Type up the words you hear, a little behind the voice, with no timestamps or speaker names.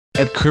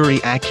At Curry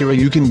Acura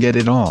you can get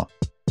it all.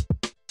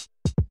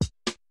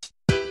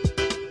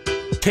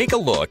 Take a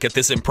look at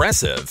this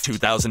impressive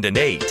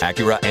 2008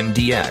 Acura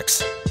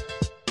MDX.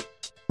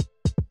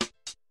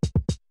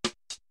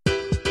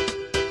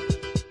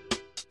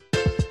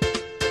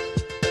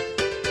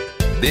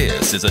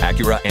 This is an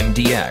Acura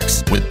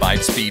MDX with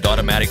 5-speed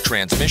automatic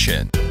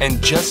transmission and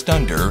just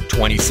under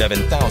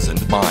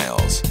 27,000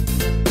 miles.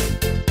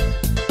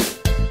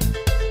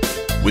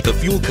 With a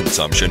fuel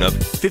consumption of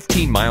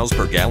 15 miles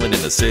per gallon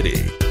in the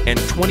city and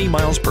 20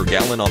 miles per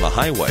gallon on the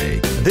highway,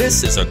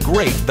 this is a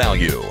great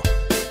value.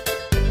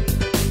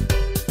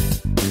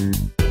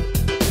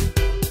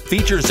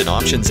 Features and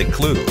options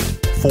include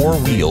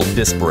 4-wheel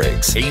disc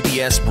brakes,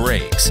 ABS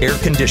brakes, air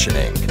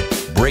conditioning,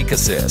 brake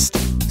assist,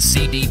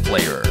 CD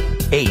player,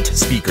 8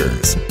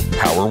 speakers,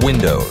 power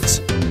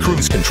windows,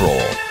 cruise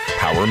control,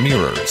 power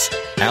mirrors,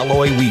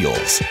 alloy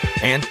wheels,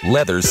 and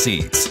leather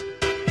seats.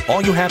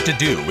 All you have to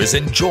do is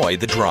enjoy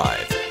the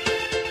drive.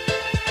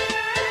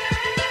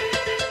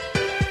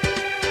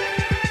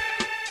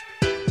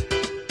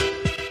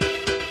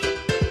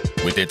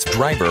 With its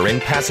driver and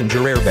passenger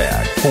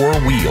airbag,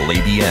 4-wheel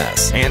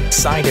ABS, and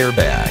side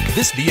airbag,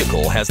 this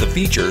vehicle has the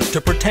features to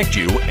protect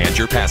you and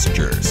your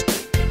passengers.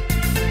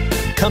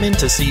 Come in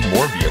to see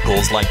more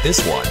vehicles like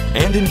this one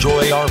and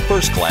enjoy our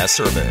first-class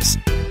service.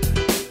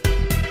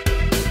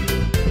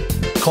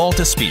 Call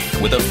to speak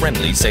with a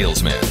friendly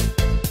salesman.